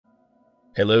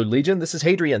Hello, Legion. This is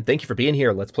Hadrian. Thank you for being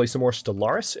here. Let's play some more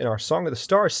Stellaris. In our Song of the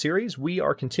Stars series, we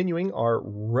are continuing our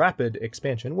rapid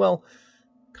expansion. Well,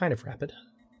 kind of rapid.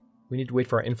 We need to wait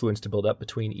for our influence to build up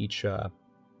between each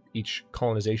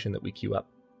colonization that we queue up.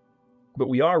 But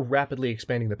we are rapidly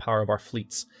expanding the power of our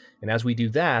fleets. And as we do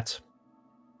that,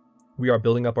 we are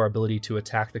building up our ability to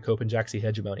attack the Copenjaxi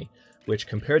hegemony, which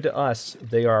compared to us,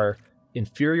 they are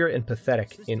inferior and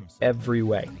pathetic in every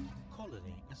way.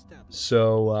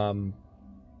 So,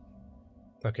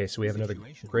 okay, so we have another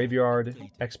graveyard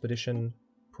expedition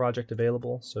project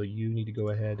available, so you need to go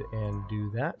ahead and do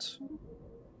that.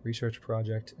 Research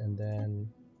project, and then...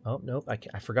 Oh, nope,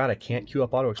 I forgot I can't queue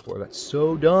up Auto Explorer. That's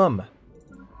so dumb.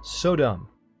 So dumb.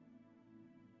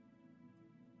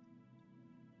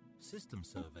 System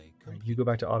survey. You go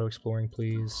back to Auto Exploring,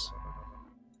 please.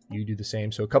 You do the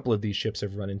same. So a couple of these ships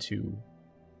have run into...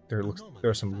 There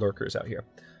are some lurkers out here.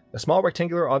 A small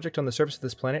rectangular object on the surface of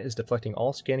this planet is deflecting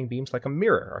all scanning beams like a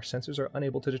mirror. Our sensors are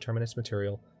unable to determine its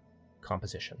material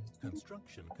composition.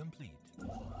 Construction complete.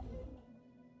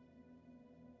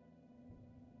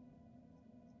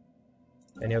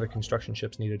 Any other construction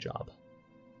ships need a job.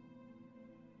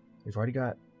 We've already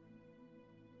got...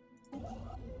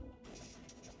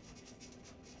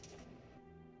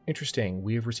 Interesting.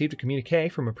 We have received a communique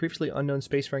from a previously unknown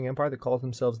spacefaring empire that calls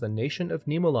themselves the Nation of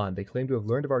Nemolan. They claim to have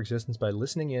learned of our existence by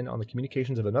listening in on the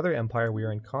communications of another empire we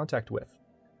are in contact with.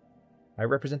 I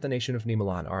represent the Nation of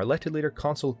Nemolan. Our elected leader,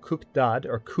 Consul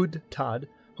Kudtad,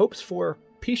 hopes for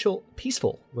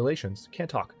peaceful relations. Can't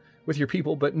talk. With your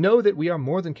people, but know that we are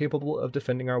more than capable of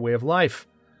defending our way of life.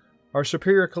 Our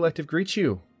superior collective greets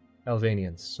you,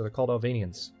 Alvanians. So they're called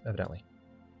Alvanians, evidently.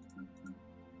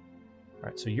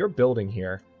 Alright, so you're building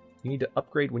here. You need to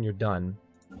upgrade when you're done.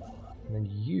 And then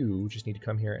you just need to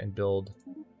come here and build.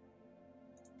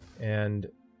 And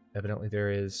evidently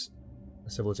there is a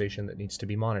civilization that needs to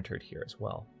be monitored here as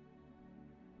well.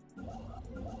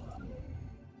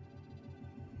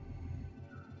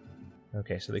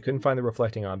 Okay, so they couldn't find the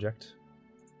reflecting object.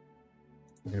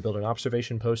 We're going to build an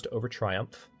observation post over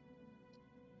Triumph.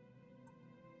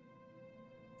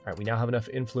 Alright, we now have enough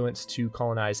influence to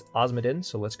colonize Osmodin,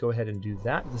 so let's go ahead and do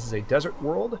that. This is a desert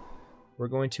world. We're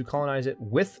going to colonize it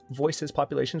with voices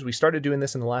populations. We started doing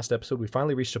this in the last episode. We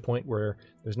finally reached a point where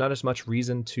there's not as much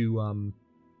reason to...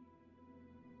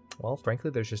 well,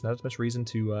 frankly, there's just not as much reason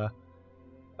to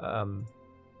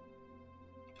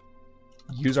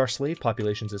use our slave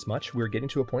populations as much. We're getting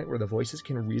to a point where the voices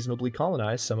can reasonably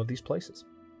colonize some of these places.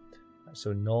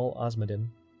 So Null Osmodin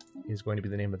is going to be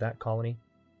the name of that colony.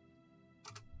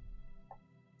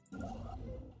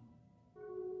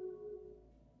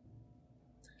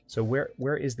 So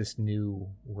where is this new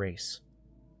race?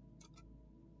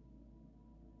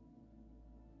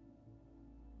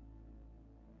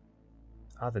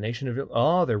 Ah, the Nation of...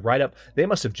 Oh, they're right up... They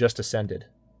must have just ascended.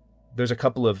 There's a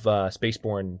couple of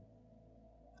spaceborne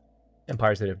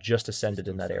empires that have just ascended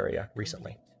in that area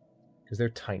recently. Because they're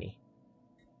tiny.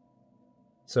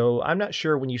 So I'm not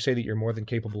sure when you say that you're more than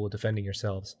capable of defending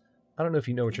yourselves. I don't know if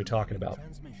you know what you're talking about.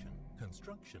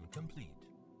 Construction complete.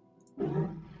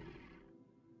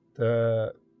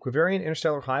 The Quivarian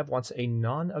Interstellar Hive wants a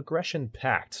non-aggression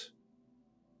pact.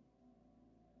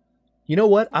 You know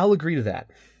what? I'll agree to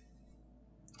that.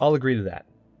 I'll agree to that.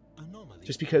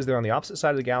 Just because they're on the opposite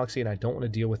side of the galaxy and I don't want to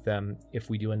deal with them if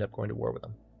we do end up going to war with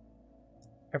them.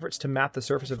 Efforts to map the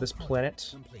surface of this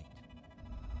planet.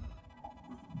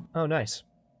 Oh, nice.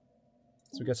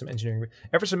 So we got some engineering.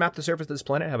 Efforts to map the surface of this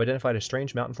planet have identified a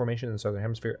strange mountain formation in the southern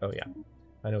hemisphere. Oh, yeah.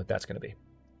 I know what that's going to be.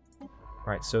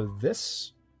 Alright, so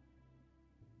this...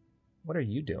 What are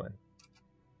you doing?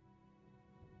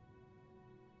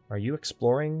 Are you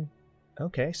exploring...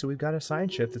 Okay, so we've got a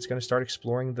science ship that's going to start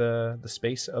exploring the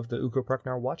space of the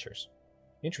Ukro-Pruknar Watchers.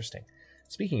 Interesting.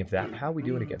 Speaking of that, how are we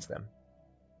doing against them?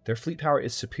 Their fleet power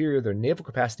is superior, their naval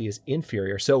capacity is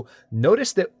inferior. So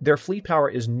notice that their fleet power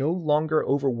is no longer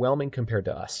overwhelming compared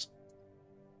to us.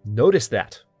 Notice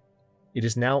that. It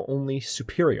is now only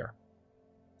superior.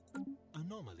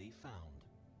 Anomaly found.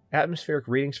 Atmospheric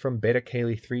readings from Beta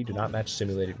Caeli 3 do not match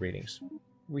simulated readings.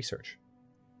 Research.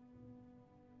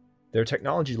 Their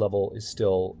technology level is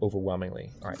still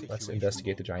overwhelmingly. Alright, let's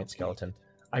investigate the giant skeleton.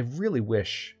 I really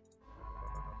wish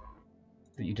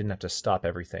that you didn't have to stop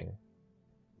everything.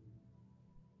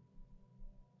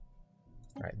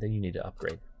 Alright, then you need to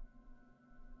upgrade.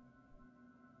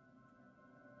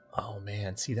 Oh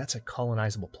man, see, that's a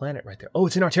colonizable planet right there. Oh,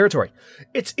 it's in our territory!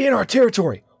 It's in our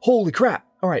territory! Holy crap!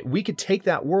 Alright, we could take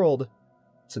that world.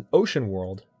 It's an ocean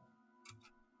world.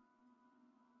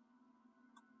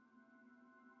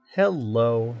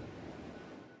 Hello.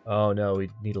 Oh no, we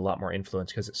need a lot more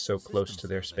influence because it's so close to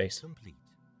their survey space. complete.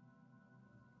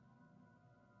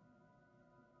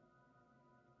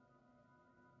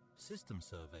 System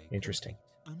survey Interesting.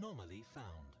 complete. Anomaly found.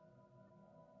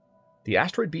 The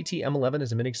asteroid BT M11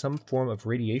 is emitting some form of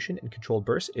radiation in controlled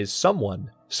bursts. Is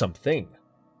someone, something,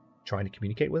 trying to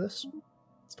communicate with us?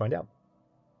 Let's find out.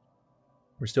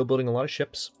 We're still building a lot of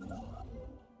ships.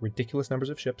 Ridiculous numbers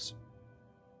of ships.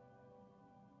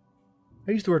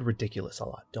 I use the word ridiculous a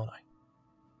lot, don't I?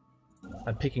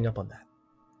 I'm picking up on that.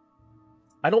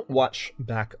 I don't watch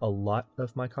back a lot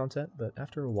of my content, but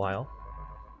after a while,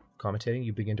 commentating,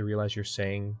 you begin to realize you're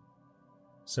saying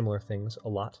similar things a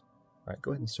lot. All right, go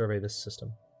ahead and survey this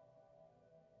system.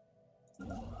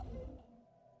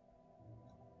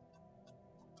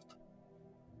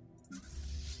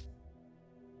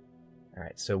 All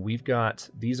right, so we've got,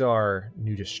 these are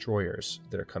new destroyers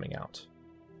that are coming out.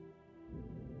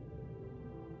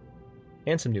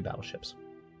 And some new battleships.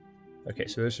 Okay,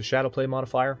 so there's a shadow play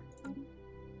modifier.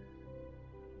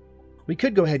 We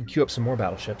could go ahead and queue up some more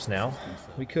battleships now.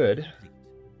 We could. I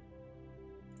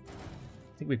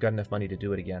think we've got enough money to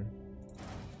do it again.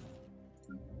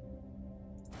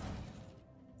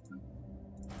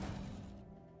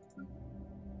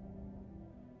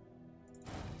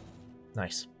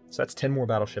 Nice. So that's 10 more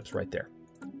battleships right there.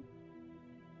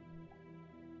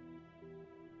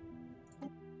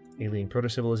 Alien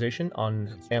proto-civilization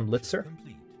on Amblitzer.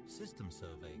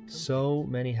 So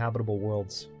many habitable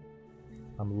worlds.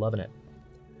 I'm loving it.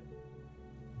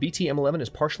 BT M11 is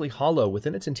partially hollow.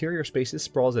 Within its interior spaces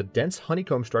sprawls a dense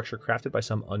honeycomb structure crafted by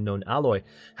some unknown alloy,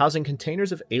 housing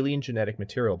containers of alien genetic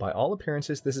material. By all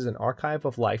appearances, this is an archive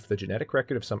of life, the genetic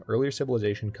record of some earlier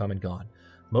civilization come and gone.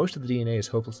 Most of the DNA is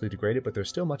hopelessly degraded, but there's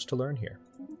still much to learn here.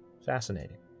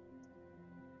 Fascinating.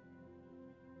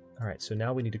 Alright, so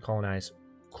now we need to colonize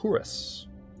Kurus.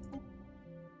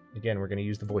 Again, we're going to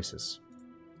use the voices.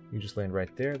 You just land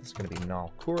right there. This is going to be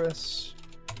Null Kurus.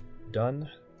 Done.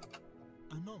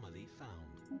 Anomaly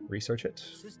found. Research it.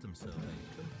 System survey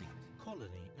complete.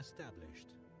 Colony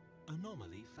established.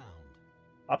 Anomaly found.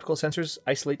 Optical sensors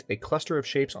isolate a cluster of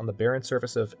shapes on the barren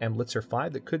surface of Amblitzer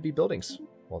 5 that could be buildings.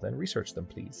 Well then, research them,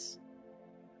 please.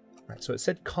 Alright, so it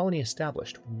said colony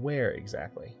established. Where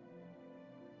exactly?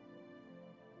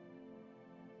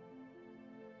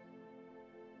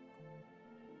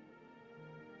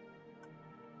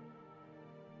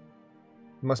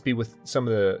 It must be with some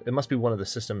of the... It must be one of the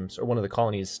systems, or one of the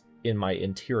colonies in my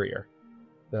interior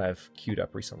that I've queued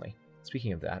up recently.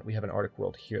 Speaking of that, we have an Arctic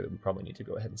world here that we probably need to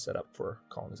go ahead and set up for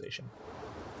colonization.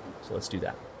 So let's do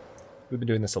that. We've been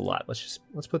doing this a lot. Let's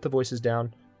put the voices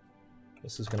down.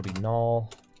 This is going to be Null,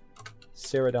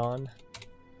 Ceradon.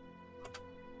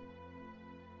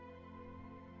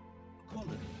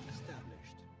 Colony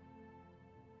established.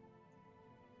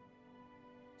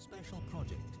 Special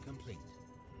project complete.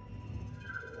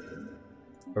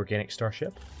 Organic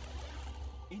starship.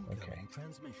 Incoming Okay.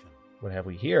 transmission. What have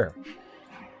we here?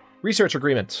 Research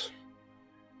agreement.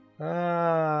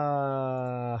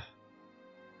 Nah,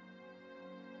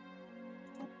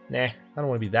 I don't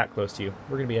want to be that close to you.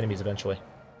 We're going to be enemies eventually.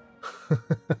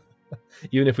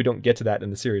 Even if we don't get to that in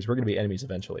the series, we're going to be enemies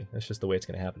eventually. That's just the way it's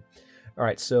going to happen. All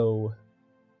right, so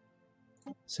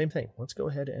same thing. Let's go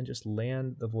ahead and just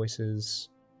land the voices.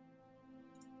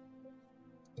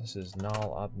 This is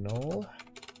Null Obnull.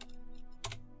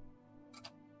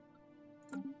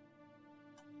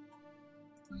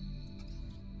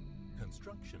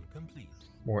 Construction complete.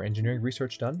 More engineering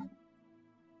research done.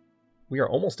 We are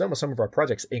almost done with some of our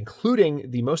projects, including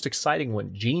the most exciting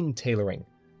one, gene tailoring.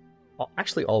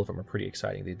 Actually, all of them are pretty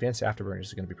exciting. The advanced afterburners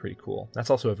is going to be pretty cool. That's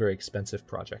also a very expensive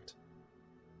project.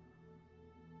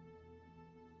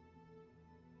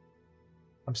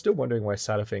 I'm still wondering why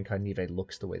Sadafin Carnive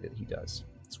looks the way that he does.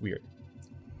 It's weird.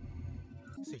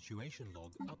 Situation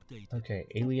log updated. Okay,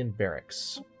 alien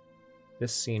barracks.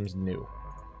 This seems new.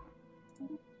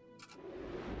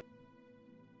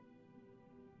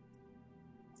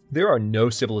 There are no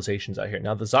civilizations out here.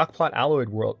 Now, the Zokplot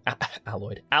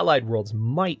Allied Worlds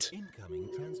might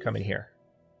come in here.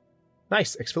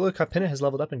 Nice. Exfilo Kapina has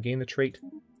leveled up and gained the trait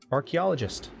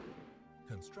Archaeologist.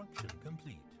 Construction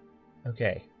complete.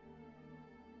 Okay.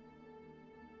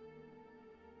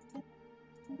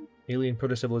 Alien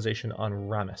proto-civilization on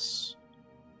Ramis.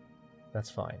 That's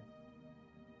fine.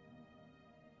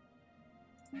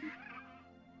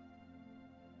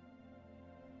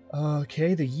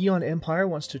 Okay, the Yeon Empire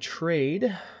wants to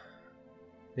trade.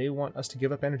 They want us to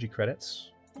give up energy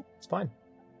credits. It's fine.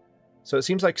 So it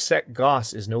seems like Sek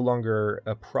Goss is no longer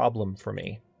a problem for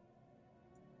me.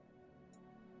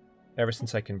 Ever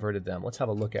since I converted them. Let's have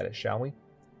a look at it, shall we?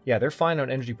 Yeah, they're fine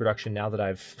on energy production now that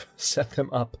I've set them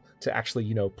up to actually,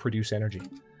 you know, produce energy.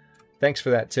 Thanks for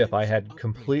that tip. I had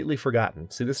completely forgotten.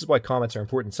 See, this is why comments are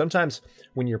important. Sometimes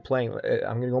when you're playing,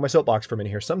 I'm going to go on my soapbox for a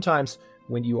minute here. Sometimes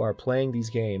when you are playing these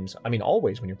games, I mean,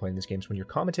 always when you're playing these games, when you're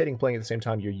commentating and playing at the same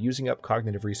time, you're using up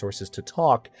cognitive resources to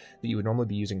talk that you would normally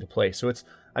be using to play. So it's,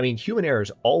 I mean, human error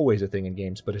is always a thing in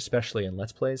games, but especially in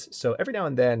Let's Plays. So every now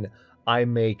and then I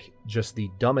make just the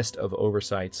dumbest of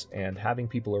oversights, and having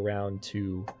people around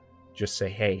to just say,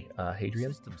 hey,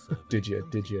 Hadrian, did you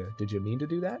mean to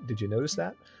do that? Did you notice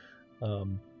that?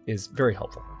 Is very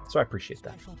helpful. So I appreciate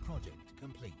that.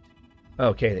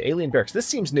 Okay, the alien barracks. This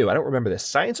seems new. I don't remember this.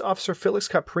 Science Officer Felix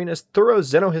Caprina's thorough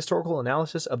xenohistorical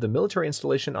analysis of the military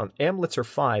installation on Amlitzer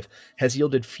 5 has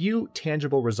yielded few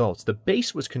tangible results. The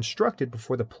base was constructed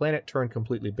before the planet turned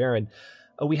completely barren.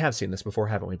 Oh, we have seen this before,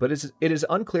 haven't we? But it is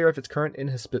unclear if its current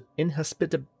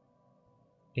inhospitality?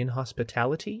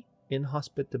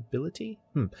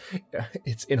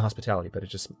 It's inhospitality, but it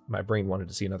just, my brain wanted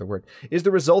to see another word, is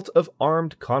the result of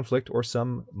armed conflict or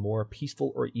some more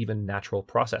peaceful or even natural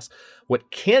process. What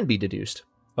can be deduced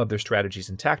of their strategies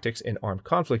and tactics in armed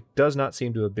conflict does not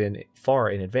seem to have been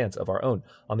far in advance of our own.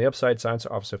 On the upside, Science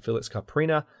Officer Felix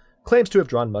Caprina claims to have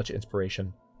drawn much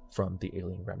inspiration from the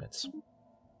alien remnants.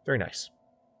 Very nice.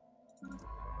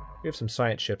 We have some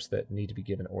science ships that need to be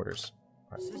given orders.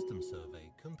 Right. System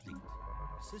survey complete.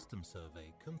 System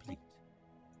survey complete.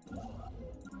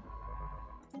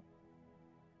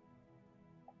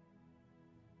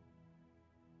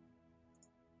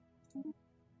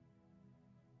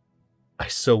 I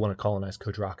so want to colonize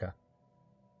Kodraka,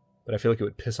 but I feel like it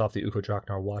would piss off the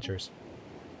Ukodraknar watchers.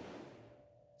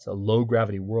 It's a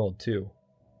low-gravity world, too.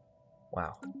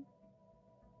 Wow.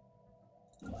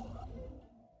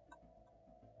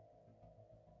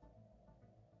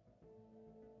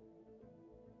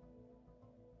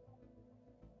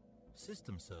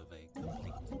 System survey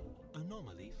complete.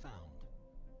 Anomaly found.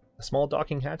 A small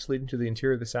docking hatch leading to the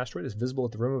interior of this asteroid is visible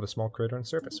at the rim of a small crater on the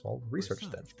surface. Well, research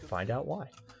then. Find out why.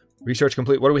 Research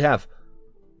complete. What do we have?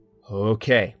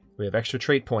 Okay. We have extra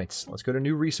trait points. Let's go to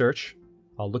new research.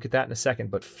 I'll look at that in a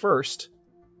second. But first...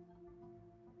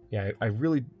 Yeah, I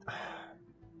really...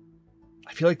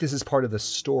 I feel like this is part of the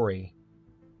story.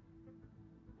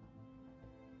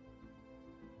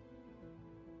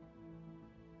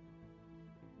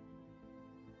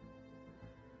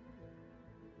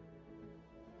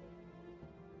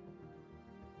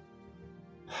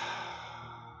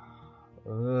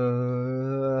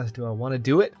 Do I want to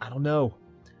do it? I don't know.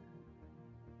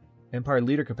 Empire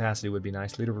leader capacity would be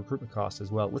nice. Leader recruitment cost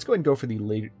as well. Let's go ahead and go for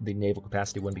the naval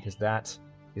capacity one, because that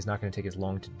is not going to take as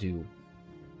long to do.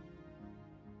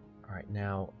 All right,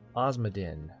 now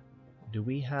Osmodin. Do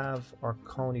we have our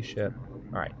colony ship?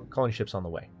 All right, colony ship's on the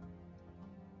way.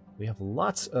 We have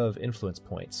lots of influence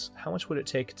points. How much would it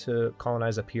take to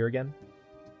colonize up here again?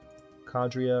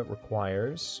 Cadria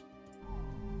requires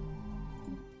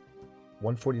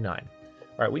 149.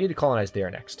 All right, we need to colonize there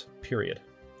next, period.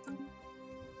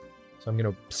 So I'm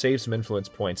going to save some influence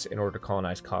points in order to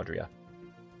colonize Cadria.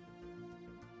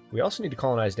 We also need to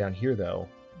colonize down here, though,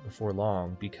 before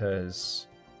long, because...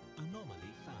 Anomaly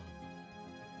found.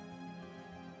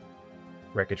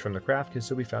 Wreckage from the craft can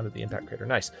still be found at the impact crater.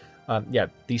 Nice. Yeah,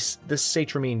 this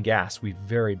satramine gas we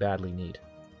very badly need.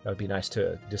 That would be nice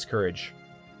to discourage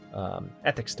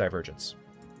ethics divergence.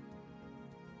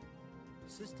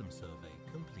 System survey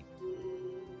complete.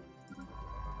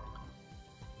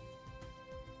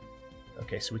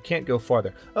 Okay, so we can't go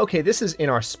farther. Okay, this is in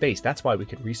our space. That's why we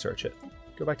could research it.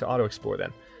 Go back to auto explore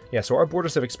then. Yeah, so our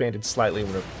borders have expanded slightly.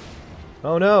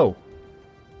 Oh no!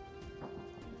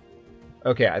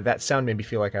 Okay, that sound made me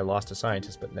feel like I lost a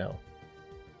scientist, but no.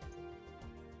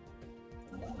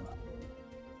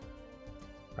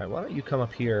 Alright, why don't you come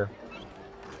up here?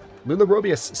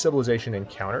 Lularobius civilization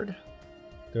encountered.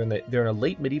 They're in a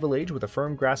late medieval age with a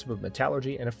firm grasp of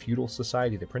metallurgy and a feudal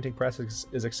society. The printing press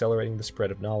is accelerating the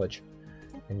spread of knowledge.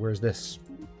 And where's this?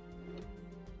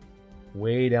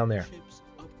 Way down there. Ships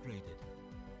upgraded.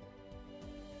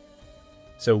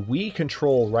 So we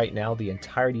control right now the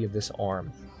entirety of this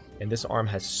arm. And this arm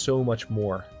has so much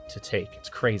more to take. It's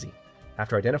crazy.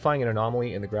 After identifying an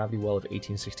anomaly in the gravity well of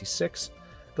 1866,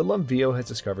 the Lumvio has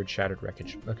discovered shattered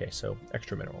wreckage. Okay, so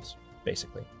extra minerals,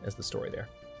 basically, as the story there.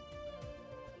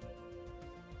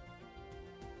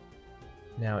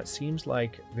 Now, it seems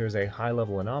like there's a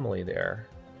high-level anomaly there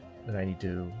that I need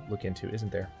to look into,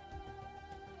 isn't there?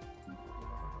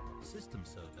 System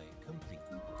survey complete.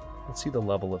 Let's see the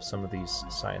level of some of these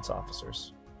science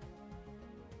officers.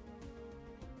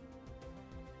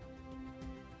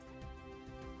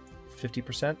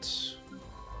 %.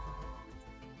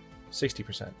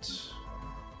 60%.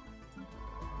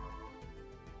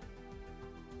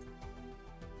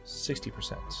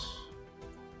 60%.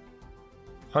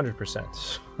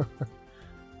 100%.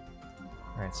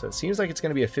 Alright, so it seems like it's going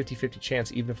to be a 50-50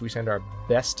 chance even if we send our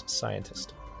best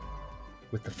scientist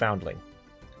with the Foundling.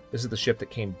 This is the ship that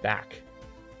came back.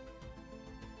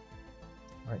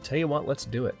 Alright, tell you what, let's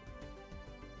do it.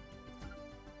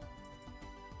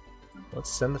 Let's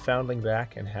send the Foundling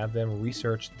back and have them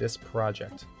research this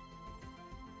project.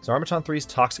 So Armaton 3's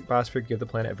toxic biosphere give the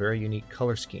planet a very unique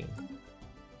color scheme.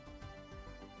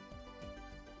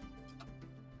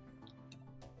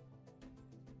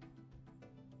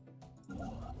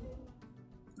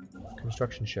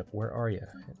 Construction ship, where are you?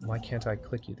 Why can't I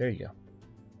click you? There you go.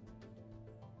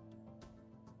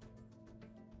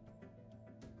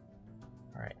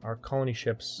 Alright, our colony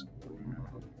ships.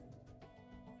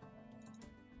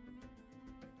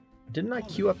 Didn't I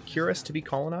queue up Curus to be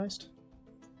colonized?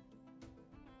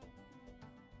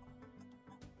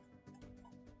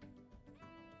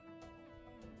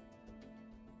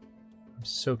 I'm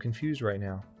so confused right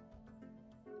now.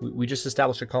 We just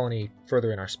established a colony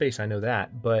further in our space, I know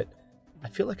that, but I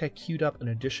feel like I queued up an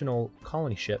additional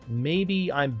colony ship.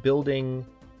 Maybe I'm building...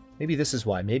 Maybe this is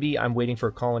why. Maybe I'm waiting for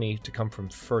a colony to come from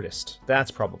Furtist. That's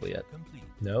probably it.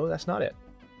 No, that's not it.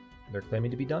 They're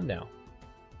claiming to be done now.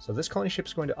 So this colony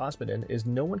ship's going to Osmodin. Is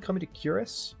no one coming to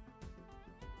Curus?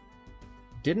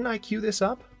 Didn't I queue this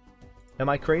up? Am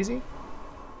I crazy?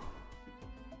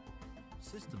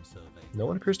 System survey. No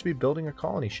one appears to be building a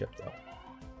colony ship, though.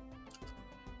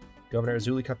 Governor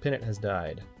Azuli Kapinit has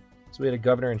died. So we had a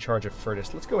governor in charge of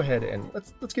Furtist. Let's go ahead and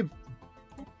let's give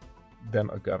them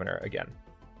a governor again.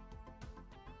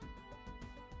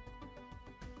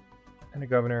 And a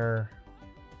governor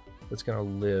that's going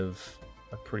to live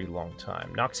a pretty long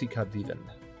time. Noxi Kadviven.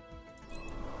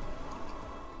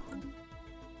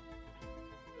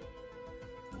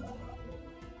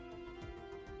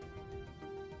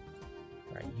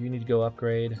 Alright, you need to go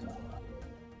upgrade.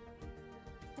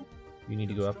 You need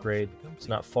to go upgrade. It's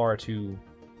not far to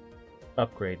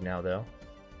upgrade now, though.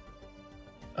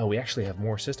 Oh, we actually have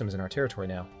more systems in our territory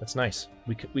now. That's nice.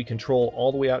 We control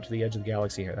all the way out to the edge of the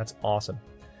galaxy here. That's awesome.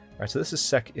 Alright, so this is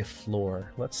Sec Iflor.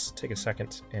 Let's take a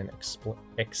second and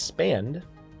expand.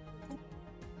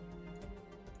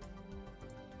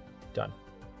 Done.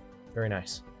 Very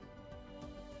nice.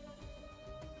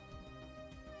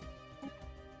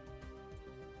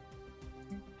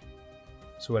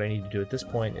 So what I need to do at this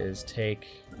point is take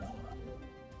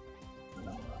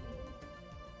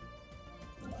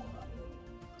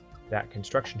that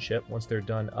construction ship once they're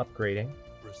done upgrading.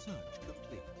 Research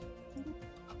complete.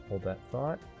 Hold that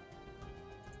thought.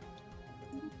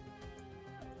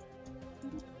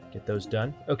 Get those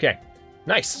done. Okay,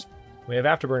 nice. We have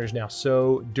afterburners now.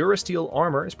 So Durasteel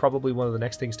armor is probably one of the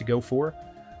next things to go for.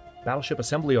 Battleship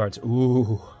assembly yards.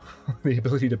 Ooh, the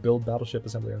ability to build battleship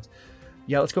assembly yards.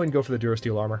 Yeah, let's go ahead and go for the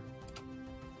Durasteel armor.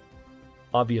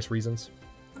 Obvious reasons.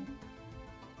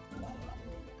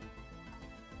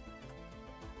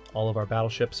 All of our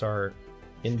battleships are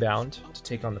inbound to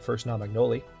take on the first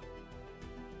Namagnoli.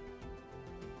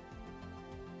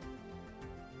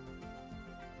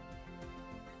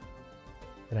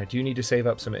 And I do need to save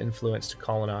up some influence to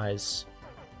colonize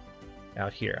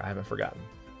out here. I haven't forgotten.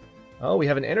 Oh, we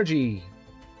have an energy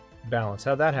balance.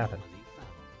 How'd that happen?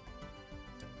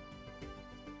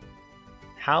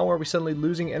 How are we suddenly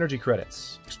losing energy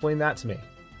credits? Explain that to me.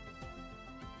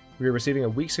 We are receiving a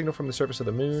weak signal from the surface of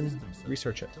the moon.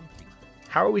 Research it.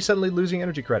 How are we suddenly losing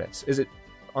energy credits? Is it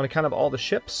on account of all the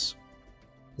ships?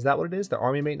 Is that what it is? The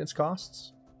army maintenance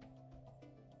costs?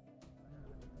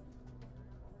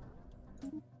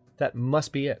 That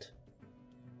must be it.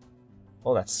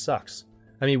 Oh, that sucks.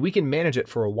 I mean, we can manage it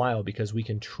for a while because we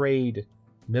can trade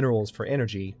minerals for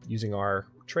energy using our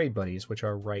trade buddies, which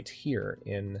are right here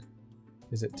in...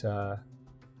 Is it, yeah,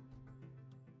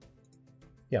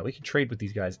 we can trade with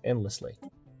these guys endlessly.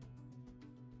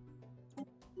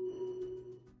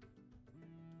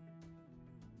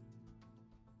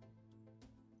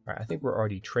 Alright, I think we're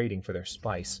already trading for their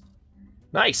spice.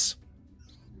 Nice!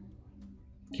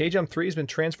 KJUM 3 has been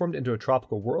transformed into a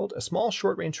tropical world. A small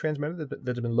short-range transmitter that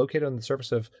has been located on the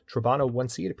surface of Trabano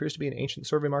 1C. It appears to be an ancient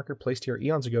survey marker placed here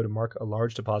eons ago to mark a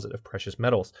large deposit of precious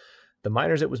metals. The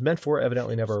miners it was meant for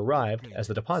evidently never arrived, as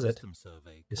the deposit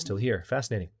is still here.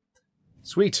 Fascinating.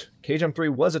 Sweet. KJUM 3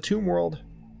 was a tomb world.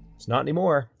 It's not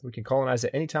anymore. We can colonize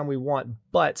it anytime we want,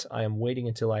 but I am waiting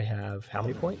until I have how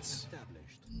many points?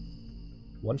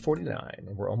 149,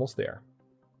 and we're almost there.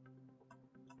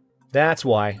 That's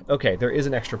why. Okay, there is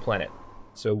an extra planet.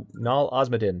 So, Nal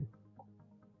Osmodin.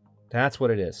 That's what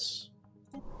it is.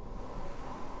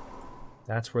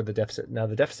 That's where the deficit... Now,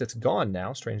 the deficit's gone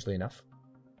now, strangely enough.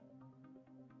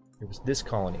 It was this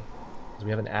colony, because we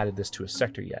haven't added this to a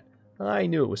sector yet. I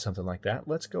knew it was something like that.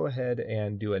 Let's go ahead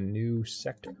and do a new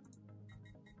sector.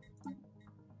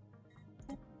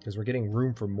 Because we're getting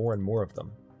room for more and more of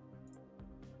them.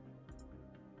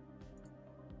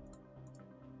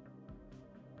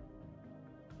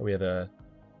 We have a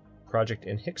project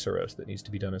in Hixeros that needs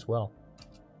to be done as well.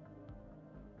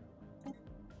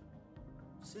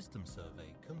 System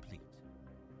survey complete.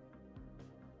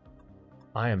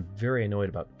 I am very annoyed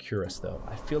about Curus, though.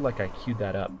 I feel like I queued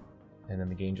that up, and then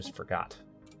the game just forgot.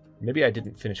 Maybe I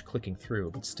didn't finish clicking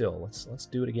through, but still, let's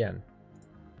do it again.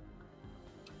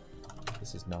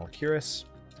 This is null Curus.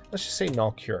 Let's just say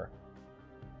null cure.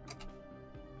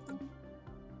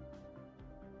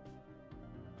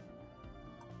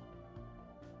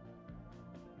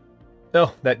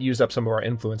 Oh, that used up some of our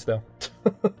influence, though.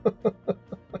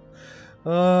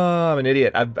 Oh, I'm an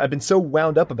idiot. I've been so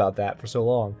wound up about that for so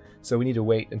long. So we need to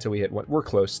wait until we hit one. We're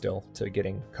close still to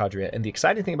getting Cadria. And the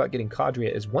exciting thing about getting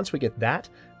Cadria is once we get that,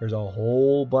 there's a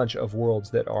whole bunch of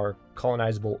worlds that are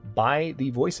colonizable by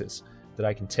the voices that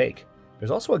I can take.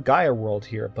 There's also a Gaia world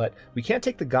here, but we can't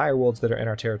take the Gaia worlds that are in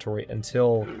our territory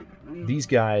until these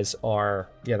guys are...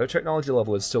 Yeah, their technology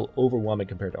level is still overwhelming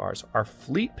compared to ours. Our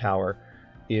fleet power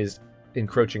is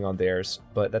encroaching on theirs,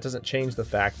 but that doesn't change the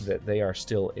fact that they are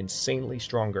still insanely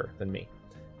stronger than me.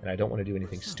 And I don't want to do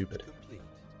anything stupid.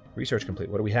 Research complete.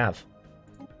 What do we have?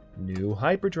 New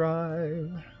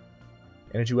hyperdrive.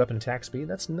 Energy weapon attack speed.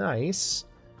 That's nice.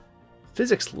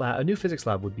 Physics lab. A new physics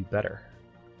lab would be better.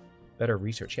 Better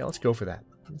research. Yeah, let's go for that.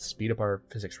 Let's speed up our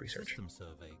physics research.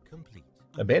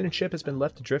 Abandoned ship has been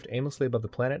left to drift aimlessly above the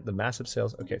planet. The massive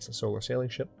sails... Okay, it's a solar sailing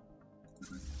ship.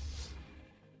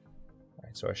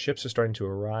 Alright, so our ships are starting to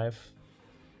arrive.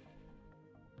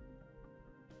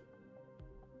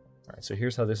 Alright, so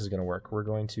here's how this is going to work. We're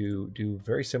going to do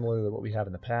very similar to what we have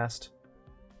in the past.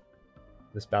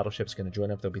 This battleship's going to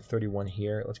join up. There'll be 31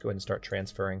 here. Let's go ahead and start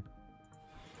transferring.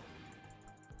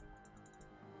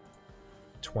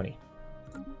 20.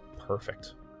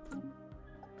 Perfect.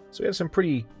 So we have some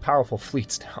pretty powerful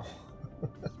fleets now.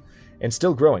 And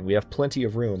still growing. We have plenty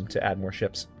of room to add more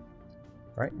ships.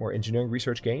 Alright, more engineering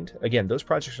research gained. Again, those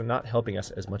projects are not helping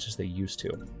us as much as they used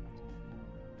to.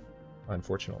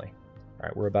 Unfortunately.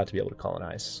 Alright, we're about to be able to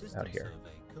colonize out here.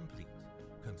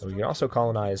 So we can also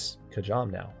colonize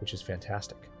Kajam now, which is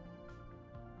fantastic.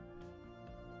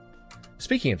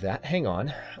 Speaking of that, hang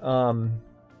on.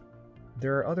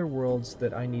 There are other worlds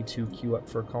that I need to queue up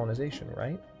for colonization,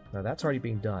 right? Now that's already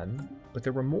being done, but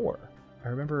there were more. I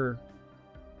remember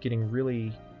getting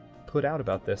really put out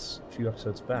about this a few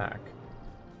episodes back.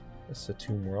 This is a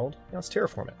tomb world. Now let's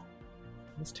terraform it.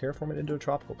 Let's terraform it into a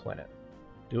tropical planet.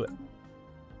 Do it.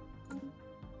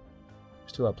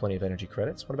 Still have plenty of energy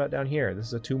credits. What about down here? This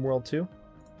is a tomb world too?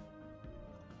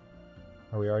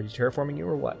 Are we already terraforming you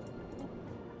or what?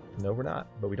 No, we're not,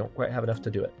 but we don't quite have enough to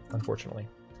do it, unfortunately.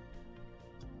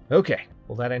 Okay,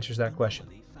 well that answers that question.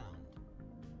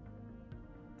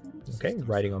 Okay,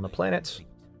 writing on the planet.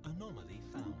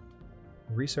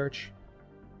 Research.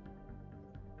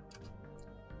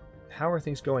 How are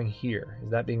things going here? Is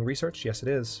that being researched? Yes, it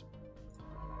is.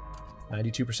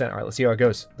 92%. Alright, let's see how it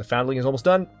goes. The foundling is almost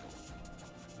done.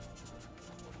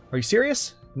 Are you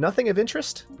serious? Nothing of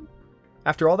interest?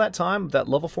 After all that time, that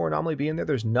level 4 anomaly being there,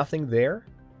 there's nothing there?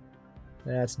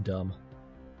 That's dumb.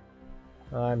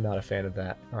 I'm not a fan of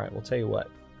that. Alright, we'll tell you what.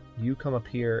 You come up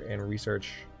here and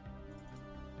research...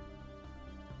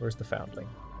 Where's the foundling?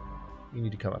 You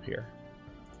need to come up here.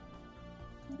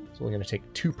 So we're going to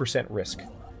take 2% risk.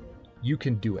 You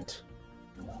can do it.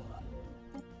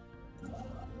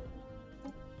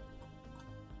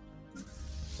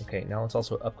 Okay, now let's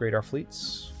also upgrade our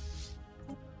fleets.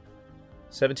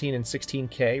 17 and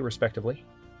 16k, respectively.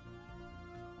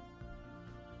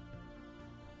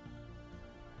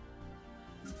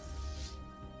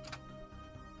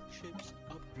 Ships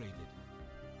upgraded.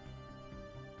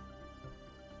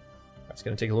 It's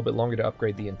going to take a little bit longer to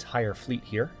upgrade the entire fleet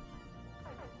here.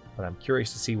 But I'm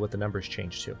curious to see what the numbers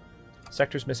change to.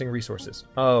 Sector's missing resources.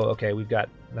 Oh, okay, we've got...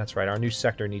 That's right, our new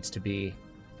sector needs to be...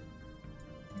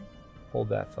 Hold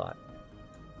that thought.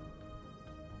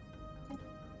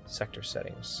 Sector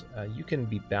settings. You can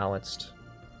be balanced.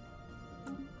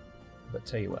 But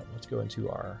tell you what, let's go into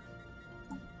our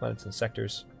planets and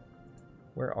sectors.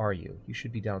 Where are you? You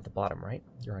should be down at the bottom, right?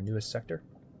 You're our newest sector.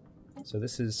 So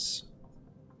this is...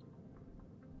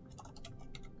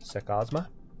 Sekazma.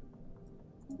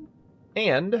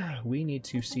 And we need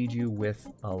to seed you with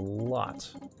a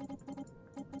lot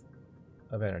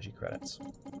of energy credits.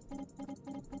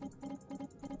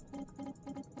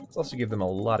 Let's also give them a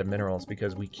lot of minerals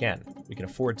because we can. We can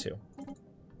afford to.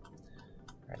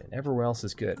 Alright, and everywhere else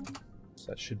is good. So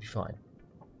that should be fine.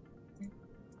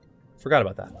 Forgot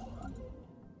about that.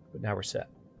 But now we're set.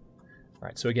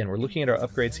 Alright, so again, we're looking at our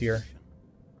upgrades here.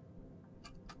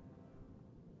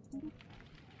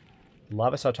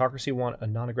 Lavis Autocracy want a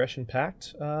non-aggression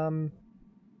pact. Where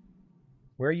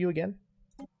are you again?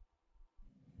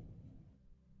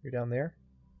 You're down there?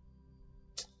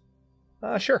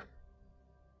 Sure.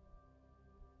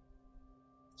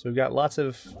 So we've got lots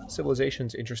of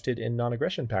civilizations interested in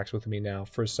non-aggression pacts with me now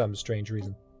for some strange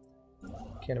reason.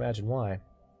 Can't imagine why.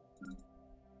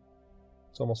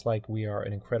 It's almost like we are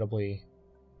an incredibly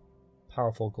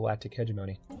powerful galactic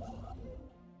hegemony.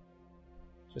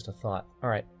 Just a thought.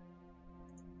 Alright.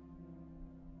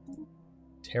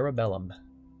 Terra Bellum.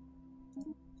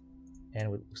 And it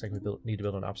looks like we need to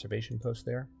build an observation post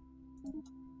there.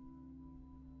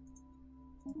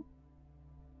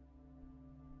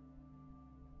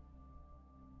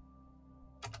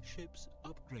 Ships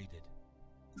upgraded.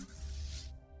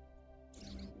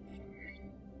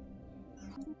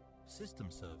 System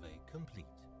survey complete.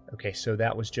 Okay, so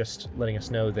that was just letting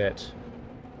us know that...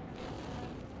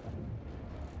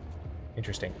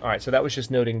 Interesting. Alright, so that was just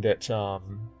noting that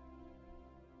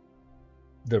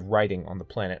the writing on the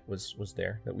planet was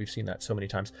there, that we've seen that so many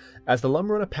times. As the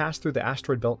Lumrona passed through the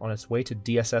asteroid belt on its way to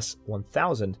DSS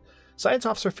 1000, Science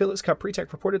Officer Felix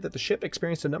Kapritek reported that the ship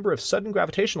experienced a number of sudden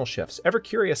gravitational shifts. Ever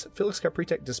curious, Felix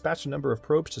Kapritek dispatched a number of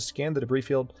probes to scan the debris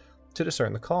field to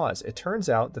discern the cause. It turns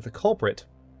out that the culprit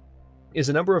is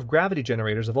a number of gravity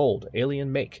generators of old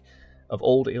alien make,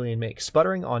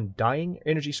 sputtering on dying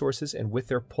energy sources, and with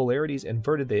their polarities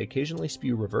inverted, they occasionally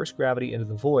spew reverse gravity into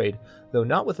the void, though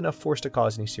not with enough force to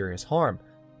cause any serious harm.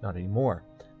 Not anymore.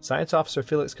 Science Officer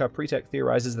Felix Kapritek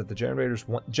theorizes that the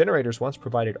generators once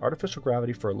provided artificial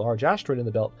gravity for a large asteroid in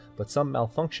the belt, but some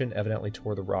malfunction evidently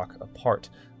tore the rock apart.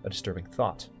 A disturbing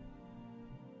thought.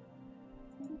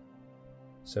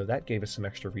 So that gave us some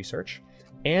extra research.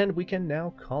 And we can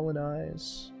now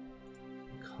colonize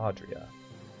Cadria.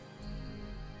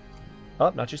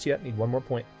 Oh, not just yet. Need one more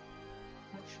point.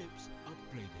 Ships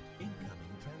upgraded. Incoming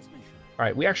transmission.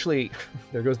 Alright, we actually...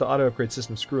 there goes the auto-upgrade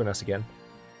system screwing us again.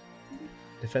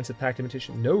 Defensive pact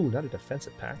imitation. No, not a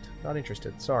defensive pact. Not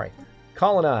interested. Sorry.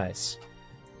 Colonize.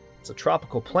 It's a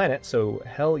tropical planet, so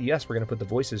hell yes, we're going to put the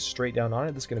voices straight down on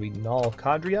it. This is going to be Null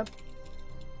Cadria.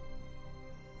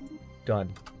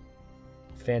 Done.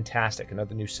 Fantastic.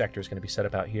 Another new sector is going to be set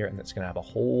up out here, and that's going to have a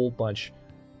whole bunch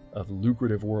of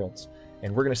lucrative worlds.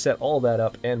 And we're going to set all that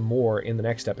up and more in the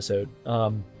next episode.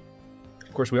 Of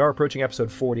course, we are approaching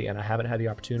episode 40, and I haven't had the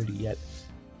opportunity yet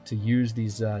to use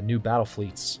these new battle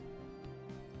fleets.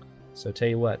 So tell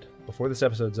you what, before this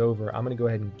episode's over, I'm going to go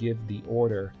ahead and give the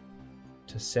order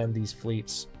to send these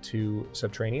fleets to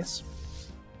Subterraneous.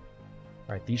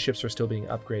 Alright, these ships are still being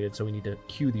upgraded, so we need to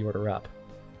queue the order up.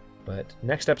 But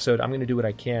next episode, I'm going to do what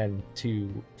I can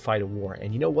to fight a war.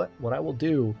 And you know what? What I will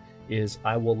do is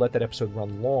I will let that episode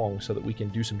run long so that we can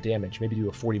do some damage. Maybe do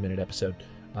a 40-minute episode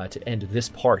to end this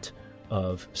part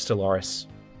of Stellaris,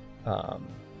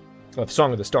 of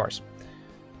Song of the Stars,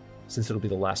 since it'll be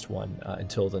the last one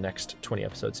until the next 20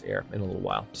 episodes air in a little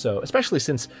while. So, especially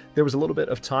since there was a little bit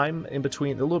of time in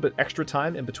between, a little bit extra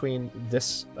time in between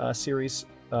this series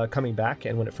coming back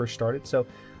and when it first started. So,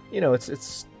 you know,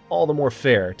 it's all the more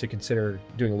fair to consider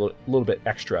doing a little bit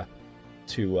extra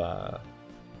to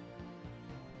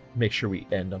make sure we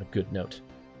end on a good note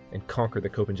and conquer the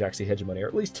Copenjaxi hegemony, or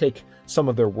at least take some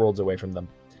of their worlds away from them.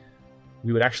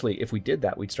 We would actually, if we did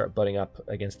that, we'd start butting up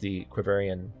against the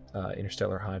Quiverian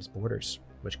Interstellar Hive's borders,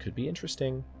 which could be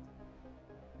interesting.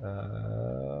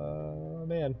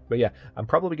 Man. But yeah, I'm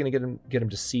probably going to get him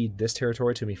to cede this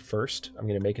territory to me first. I'm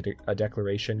going to make a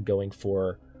declaration going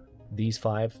for these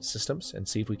 5 systems and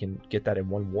see if we can get that in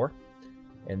one war.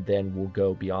 And then we'll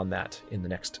go beyond that in the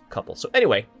next couple. So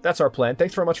anyway, that's our plan.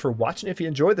 Thanks very much for watching. If you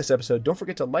enjoyed this episode, don't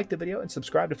forget to like the video and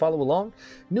subscribe to follow along.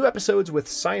 New episodes with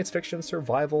science fiction,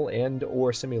 survival, and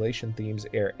or simulation themes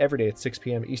air every day at 6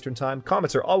 p.m. Eastern Time.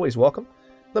 Comments are always welcome.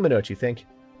 Let me know what you think,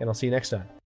 and I'll see you next time.